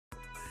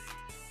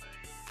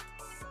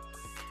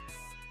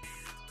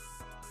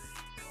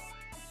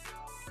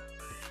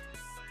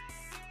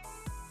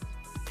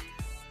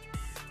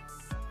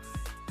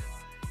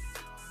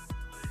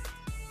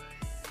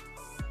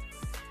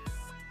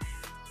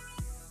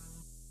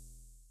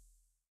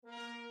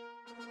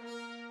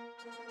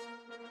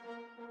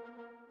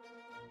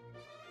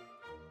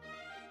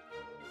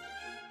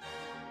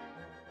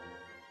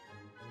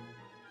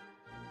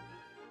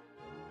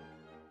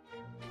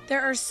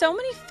There are so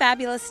many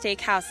fabulous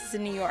steakhouses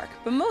in New York,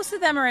 but most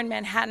of them are in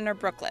Manhattan or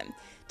Brooklyn.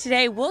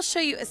 Today, we'll show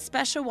you a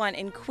special one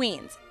in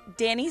Queens,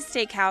 Danny's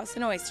Steak House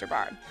and Oyster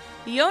Bar.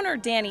 The owner,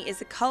 Danny, is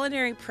a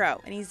culinary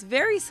pro, and he's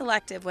very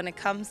selective when it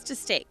comes to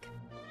steak.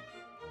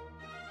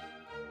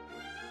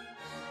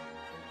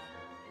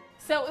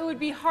 So it would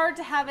be hard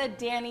to have a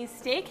Danny's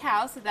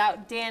Steakhouse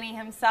without Danny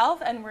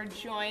himself, and we're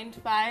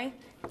joined by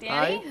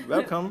Danny. Hi,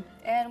 welcome.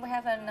 And we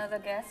have another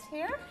guest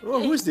here.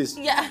 Oh, who is this?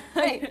 Yeah.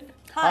 Hey.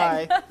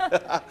 Hi.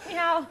 你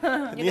好。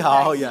你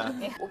好呀。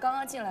我刚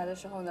刚进来的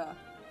时候呢，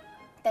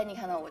丹尼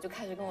看到我就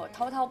开始跟我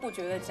滔滔不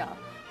绝的讲，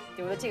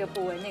比如说这个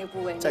部位、那个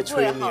部位，哪个部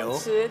位好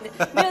吃，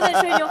没有在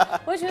吹牛。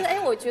我就觉得，哎，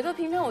我觉得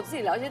平常我自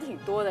己了解挺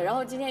多的，然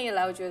后今天一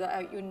来，我觉得，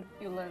哎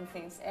 ，you learn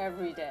things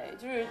every day，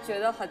 就是觉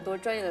得很多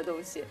专业的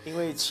东西。因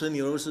为吃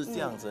牛肉是这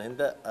样子，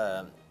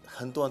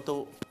很多人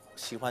都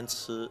喜欢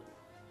吃，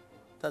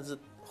但是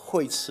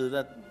会吃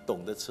的、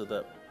懂得吃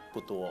的不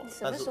多。你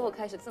什么时候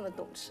开始这么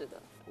懂吃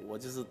的？我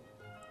就是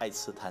爱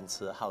吃、贪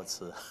吃、好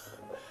吃，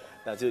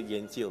然后就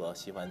研究了，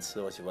喜欢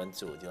吃，我喜欢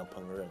煮，喜欢烹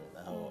饪，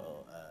然后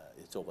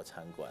也做过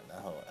餐馆，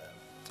然后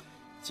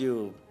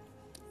就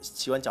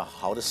喜欢找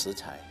好的食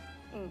材。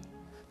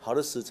好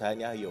的食材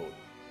你要有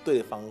对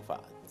的方法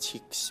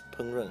去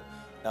烹饪，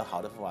然后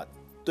好的方法、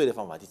对的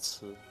方法去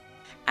吃。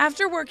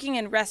After working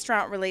in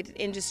restaurant-related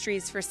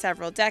industries for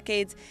several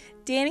decades,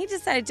 Danny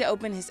decided to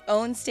open his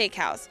own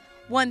steakhouse,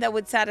 one that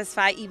would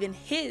satisfy even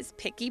his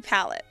picky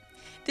palate.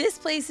 This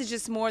place is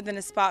just more than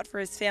a spot for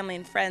his family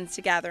and friends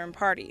to gather and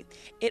party.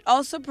 It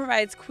also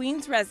provides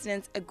Queens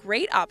residents a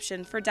great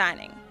option for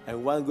dining.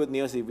 And one good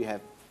news is we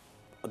have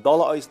 $1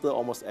 oyster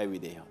almost every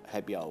day,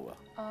 happy hour.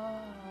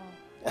 Oh.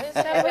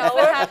 Happy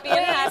hour.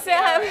 It's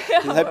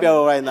happy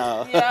hour right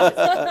now. Yeah.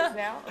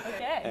 Now?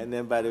 Okay. And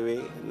then, by the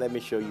way, let me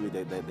show you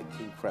the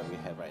king crab we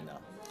have right now.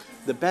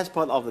 The best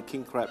part of the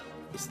king crab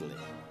is the leg.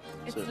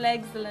 It's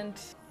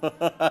excellent.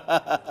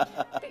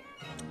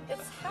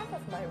 It's half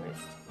of my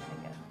wrist,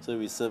 I guess. So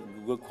we serve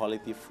good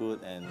quality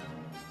food and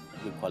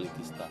good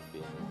quality stuff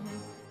here.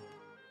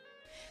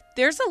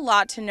 There's a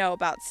lot to know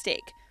about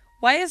steak.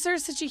 Why is there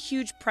such a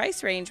huge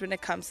price range when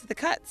it comes to the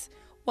cuts?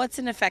 What's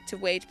an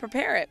effective way to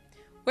prepare it?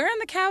 Where in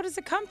the cow does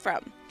it come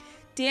from?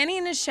 Danny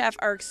and his chef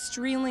are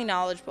extremely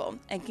knowledgeable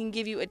and can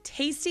give you a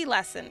tasty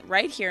lesson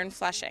right here in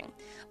Flushing.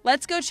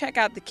 Let's go check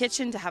out the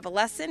kitchen to have a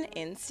lesson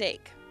in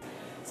steak.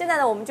 现在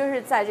呢，我们就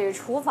是在这个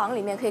厨房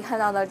里面可以看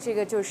到的，这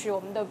个就是我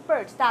们的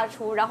Bert 大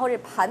厨，然后这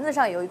盘子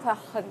上有一块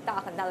很大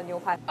很大的牛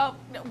排。Oh,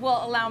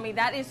 well, allow me.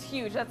 That is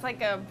huge. That's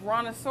like a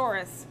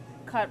brontosaurus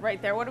cut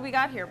right there. What do we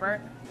got here, Bert?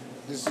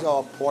 This is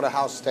our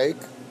porterhouse steak.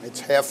 It's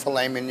half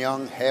filet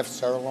mignon, half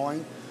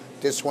sirloin.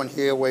 This one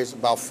here weighs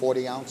about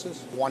 40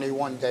 ounces,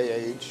 21 day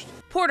aged.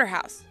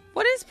 Porterhouse.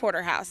 What is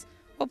porterhouse?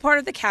 What part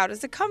of the cow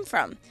does it come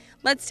from?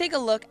 Let's take a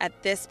look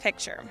at this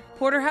picture.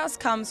 Porterhouse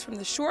comes from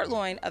the short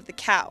loin of the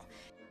cow.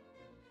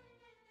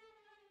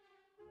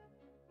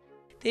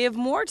 They have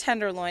more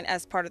tenderloin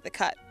as part of the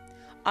cut.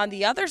 On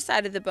the other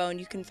side of the bone,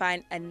 you can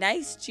find a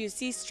nice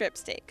juicy strip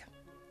steak.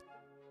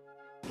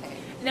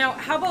 Now,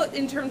 how about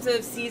in terms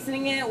of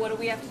seasoning it? What do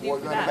we have to do We're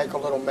for going that? to make a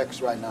little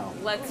mix right now.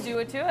 Let's do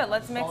it to it.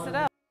 Let's mix it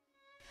up.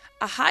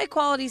 A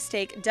high-quality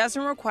steak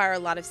doesn't require a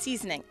lot of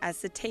seasoning,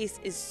 as the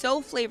taste is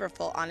so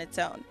flavorful on its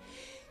own.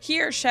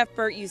 Here, Chef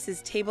Bert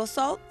uses table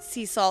salt,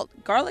 sea salt,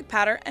 garlic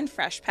powder, and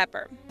fresh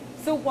pepper.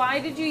 So why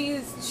did you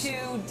use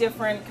two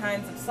different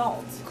kinds of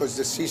salt? Because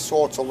the sea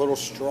salt's a little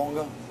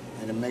stronger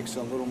and it makes it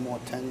a little more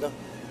tender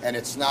and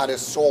it's not as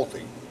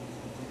salty.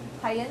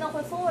 海盐呢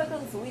会风味更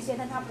足一些，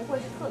但它不会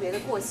是特别的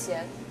过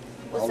咸。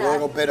A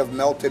little bit of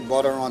melted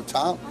butter on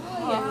top.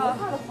 也融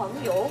化的黄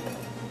油。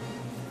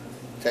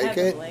Take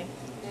it. Heavenly.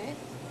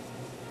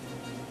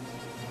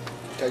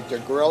 Take the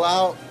grill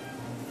out.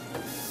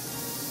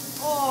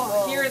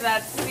 Oh, hear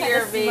that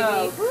sear,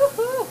 baby.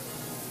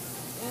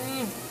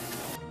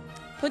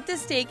 Put the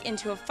steak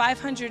into a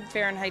 500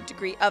 Fahrenheit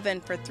degree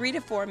oven for 3 to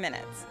 4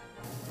 minutes.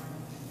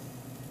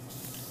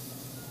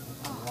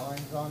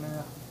 Lines on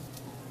there.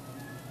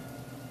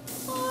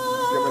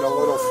 Give it a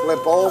little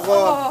flip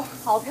over.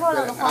 好漂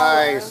亮的花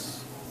纹。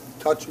 Nice.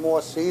 Touch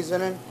more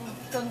seasoning.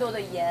 更多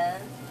的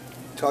盐，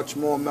 Touch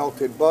more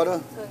melted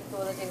butter. 更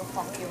多的这个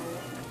黄油，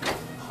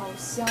好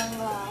香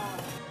啊！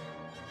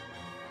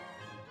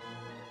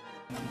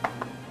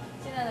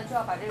现在呢，就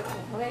要把这个骨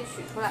头给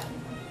取出来。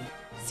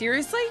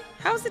 Seriously?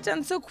 How is it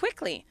done so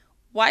quickly?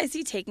 Why is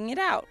he taking it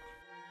out?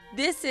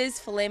 This is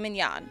filet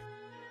mignon.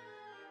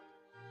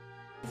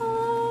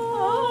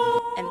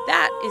 And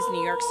that is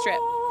New York strip.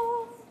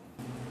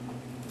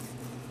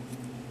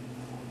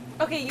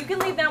 Okay, you can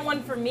leave that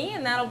one for me,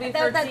 and that'll be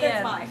for That's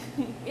Tian. fine.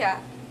 Yeah.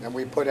 Then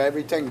we put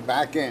everything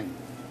back in.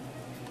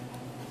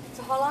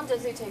 So how long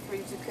does it take for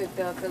you to cook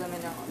the filet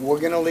mignon? We're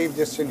going to leave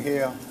this in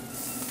here,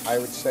 I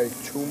would say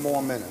 2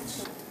 more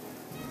minutes.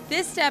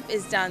 This step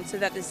is done so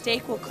that the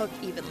steak will cook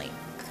evenly.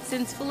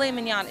 Since filet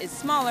mignon is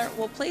smaller,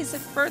 we'll place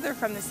it further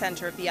from the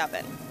center of the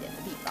oven.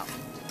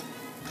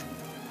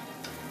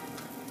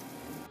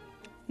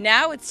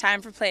 Now it's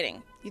time for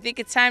plating. You think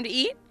it's time to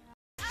eat?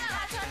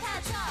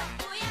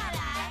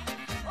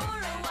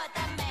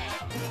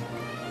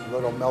 A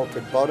little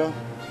melted butter.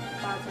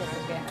 Butter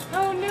again.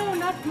 Oh no,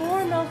 not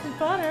more melted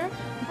butter.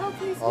 Oh,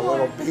 please A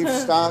little beef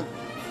stock.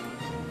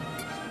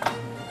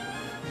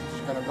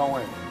 It's gonna go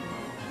in.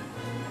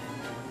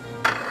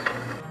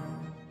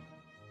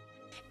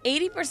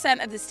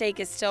 80% of the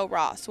steak is still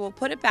raw, so we'll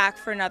put it back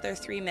for another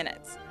 3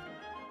 minutes.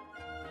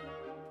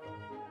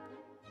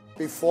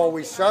 Before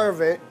we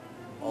serve it,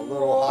 a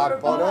little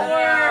hot butter.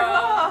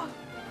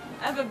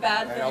 I have a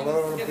bad And a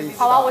little beef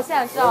好了，我 stock. 现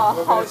在知道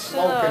Look 好 at it 吃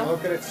的 smoking.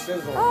 Look at it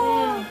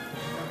sizzle.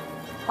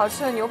 好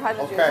吃的牛排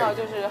的诀窍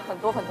就是很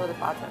多很多的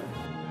butter。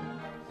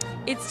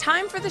 It's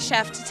time for the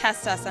chef to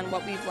test us on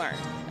what we've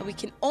learned, and we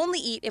can only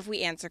eat if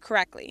we answer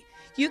correctly.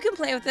 You can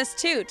play with us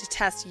too to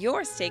test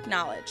your steak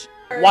knowledge.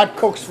 What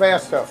cooks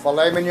faster,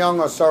 filet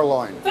mignon or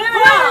sirloin?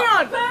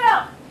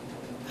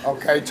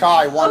 Okay,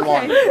 tie,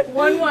 1-1.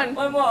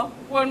 1-1.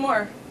 One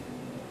more.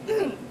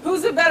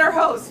 Who's a better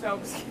host? No,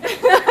 I'm just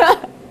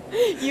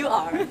kidding. You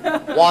are.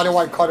 Why do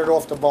I cut it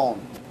off the bone?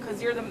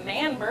 Because you're the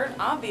man bird,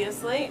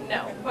 obviously.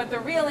 No, but the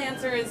real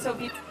answer is so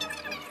people.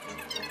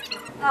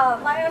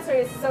 My answer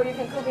is so you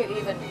can cook it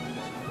evenly.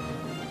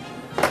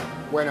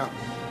 Winner.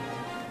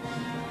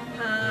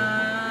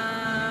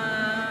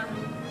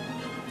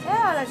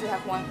 Yeah, I'll let you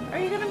have one. Are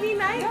you gonna be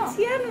nice? No.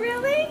 Tien,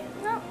 really?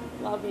 No.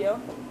 Love you.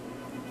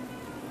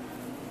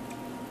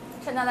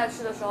 趁他在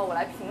吃的时候，我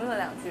来评论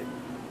2句，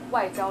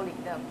外焦里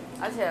嫩，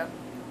而且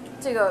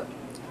这个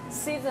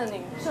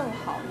seasoning 正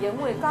好，盐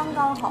味刚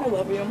刚好，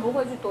不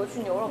会去夺去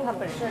牛肉它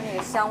本身的那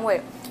个香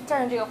味，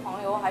蘸着这个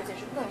黄油，而且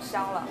是更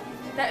香了。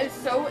That is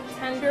so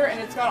tender, and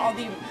it's got all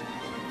the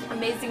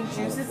amazing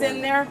juices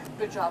in there.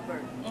 Good job,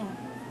 Bird.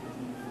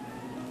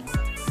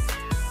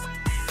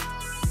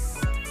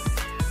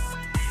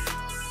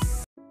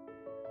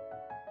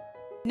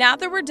 Now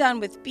that we're done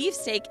with beef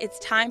steak, it's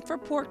time for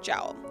pork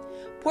jowl.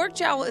 Pork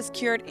jowl is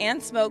cured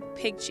and smoked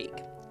pig cheek.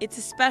 It's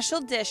a special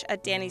dish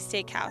at Danny's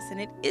Steakhouse,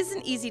 and it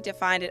isn't easy to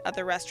find at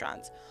other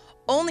restaurants.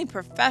 Only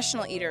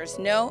professional eaters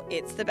know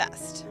it's the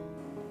best.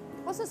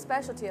 What's the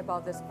specialty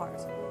about this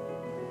part?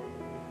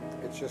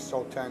 It's just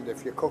so tender.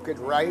 If you cook it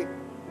right,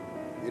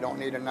 you don't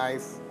need a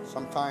knife.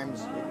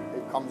 Sometimes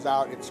it comes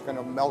out, it's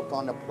gonna melt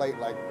on the plate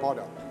like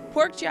butter.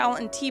 Pork jowl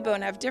and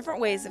T-bone have different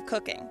ways of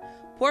cooking.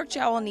 Pork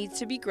jowl needs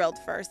to be grilled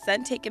first,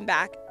 then taken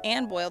back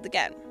and boiled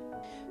again.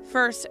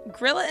 First,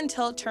 grill it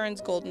until it turns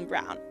golden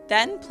brown.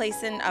 Then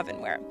place it in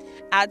ovenware.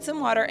 Add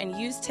some water and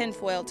use tin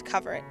foil to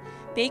cover it.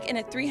 Bake in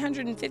a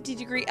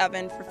 350-degree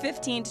oven for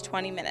 15 to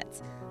 20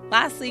 minutes.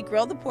 Lastly,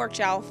 grill the pork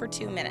jowl for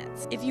 2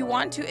 minutes. If you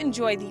want to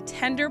enjoy the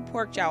tender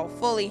pork jowl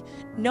fully,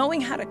 knowing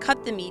how to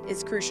cut the meat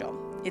is crucial.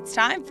 It's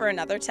time for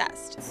another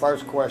test.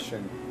 First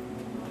question,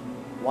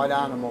 what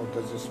animal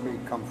does this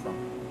meat come from?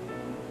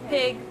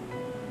 Pig.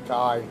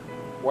 Ty,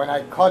 when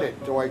I cut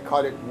it, do I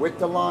cut it with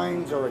the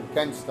lines or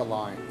against the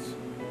lines?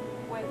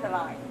 With the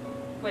line.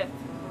 With.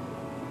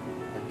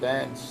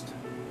 Against.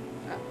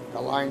 The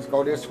lines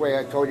go this way,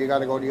 I told you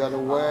gotta go the other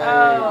way.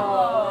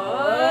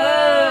 Oh,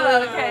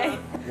 okay.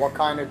 What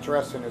kind of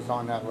dressing is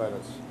on that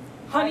lettuce?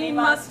 Honey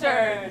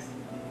mustard.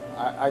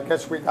 I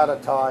guess we got a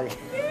tie.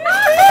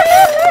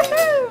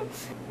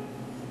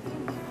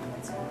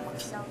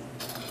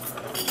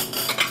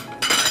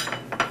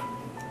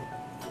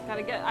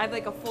 Gotta get, I have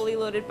like a fully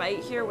loaded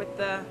bite here with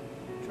the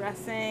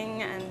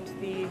dressing and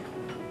the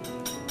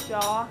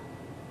jaw.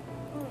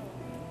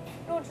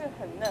 肉质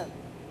很嫩，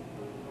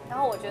然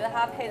后我觉得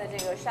它配的这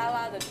个沙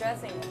拉的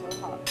dressing 也很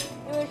好，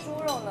因为猪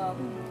肉呢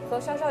和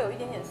稍稍有一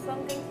点点酸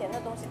跟甜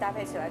的东西搭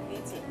配起来可以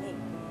解腻。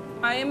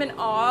 I am in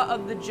awe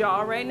of the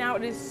jaw right now.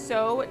 It is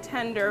so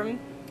tender.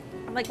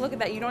 Like, look at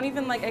that. You don't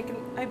even like.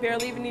 I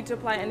barely even need to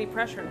apply any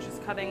pressure. It's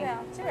just cutting, 对啊，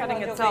基本上 cutting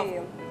就可 itself. 以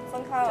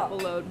分开了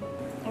Double。load.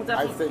 I'll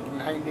I definitely- think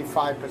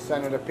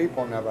 95% of the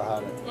people never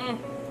had it.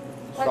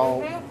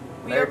 So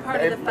We are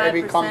part of the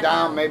maybe come 5%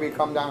 down, now. maybe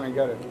come down and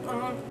get it.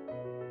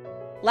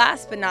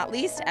 Last but not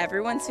least,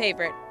 everyone's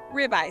favorite,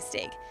 ribeye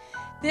steak.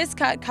 This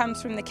cut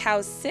comes from the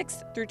cow's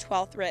 6th through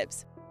 12th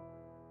ribs.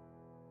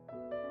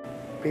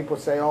 People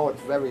say, oh,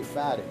 it's very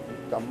fatty.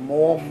 The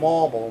more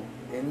marble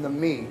in the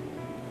meat,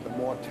 the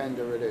more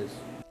tender it is.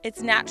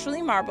 It's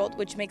naturally marbled,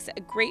 which makes it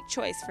a great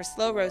choice for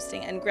slow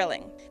roasting and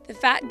grilling. The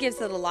fat gives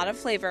it a lot of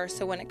flavor,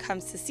 so when it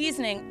comes to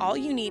seasoning, all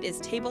you need is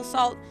table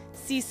salt,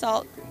 sea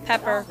salt,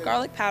 pepper,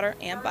 garlic powder,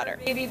 and butter.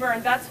 Baby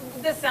burn, that's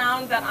the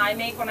sound that I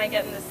make when I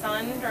get in the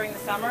sun during the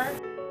summer.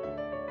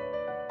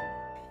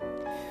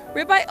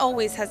 Ribeye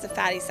always has a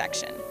fatty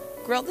section.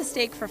 Grill the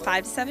steak for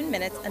 5 to 7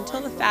 minutes until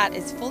the fat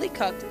is fully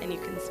cooked and you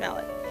can smell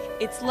it.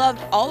 It's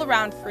loved all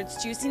around for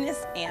its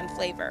juiciness and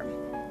flavor.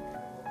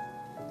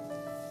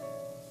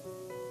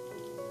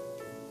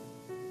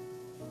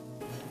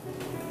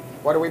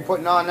 What are we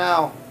putting on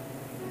now?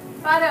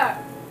 Butter.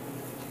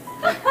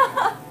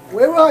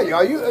 Where are you?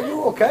 Are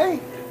you okay?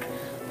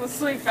 We'll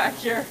sleep back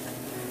here.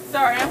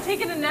 Sorry, I'm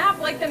taking a nap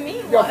like the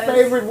meat Your was.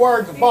 favorite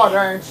word's butter,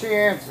 and she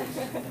answers.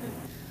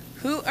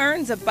 Who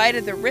earns a bite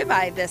of the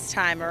ribeye this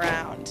time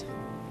around?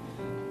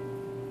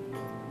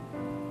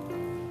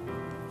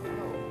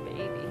 Oh,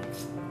 baby.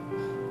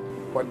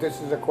 But this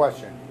is a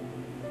question.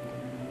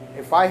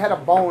 If I had a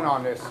bone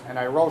on this and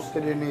I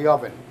roasted it in the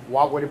oven,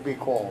 what would it be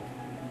called?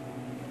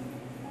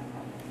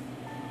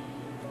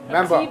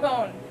 Remember?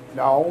 T-bone.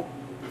 No.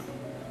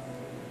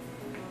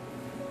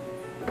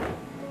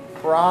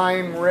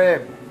 Prime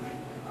rib.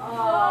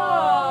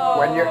 Oh.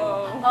 When you're,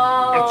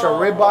 it's a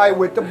ribeye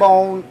with the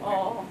bone,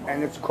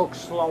 and it's cooked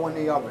slow in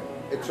the oven.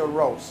 It's a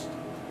roast.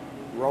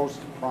 Roast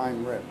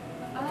prime rib.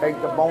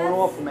 Take the bone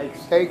off, make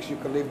steaks. You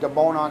can leave the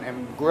bone on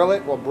and grill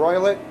it or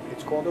broil it.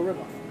 It's called a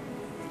ribeye.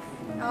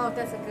 Oh,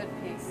 that's a good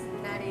piece.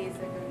 That is a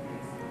good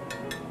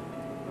piece.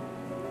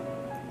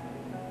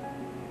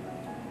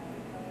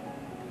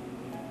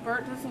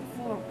 Bert doesn't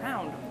fool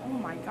around. Oh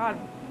my god.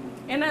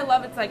 And I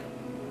love it's like,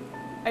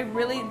 I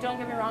really, don't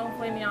get me wrong,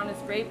 filet mignon is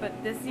great, but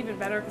this is even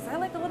better because I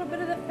like a little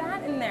bit of the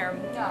fat in there.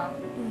 Yeah.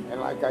 And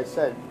like I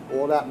said,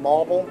 all that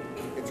marble,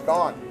 it's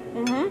gone.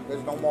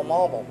 There's no more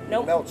marble.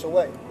 Nope. It melts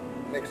away.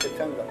 Makes it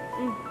tender.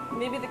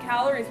 Maybe the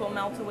calories will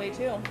melt away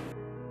too.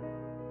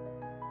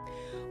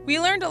 We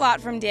learned a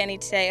lot from Danny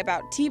today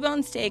about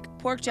T-bone steak,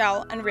 pork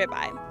jowl, and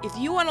ribeye. If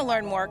you want to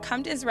learn more,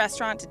 come to his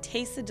restaurant to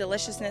taste the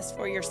deliciousness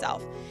for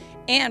yourself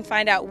and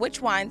find out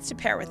which wines to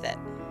pair with it.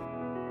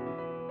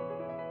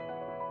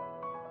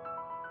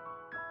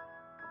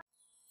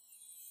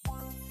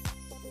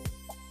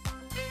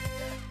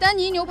 丹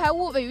尼牛排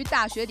屋位于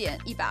大学点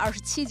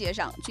127街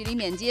上，距离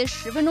免街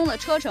10分钟的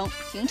车程，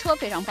停车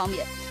非常方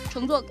便，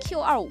乘坐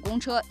Q25公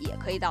车也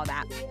可以到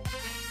达。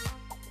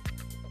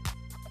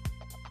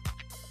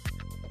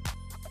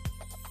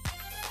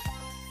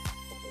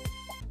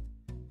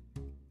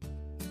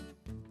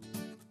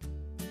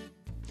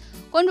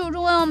关注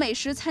中央美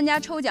食参加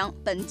抽奖，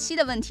本期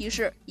的问题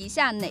是：以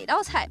下哪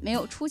道菜没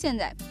有出现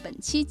在本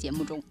期节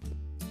目中？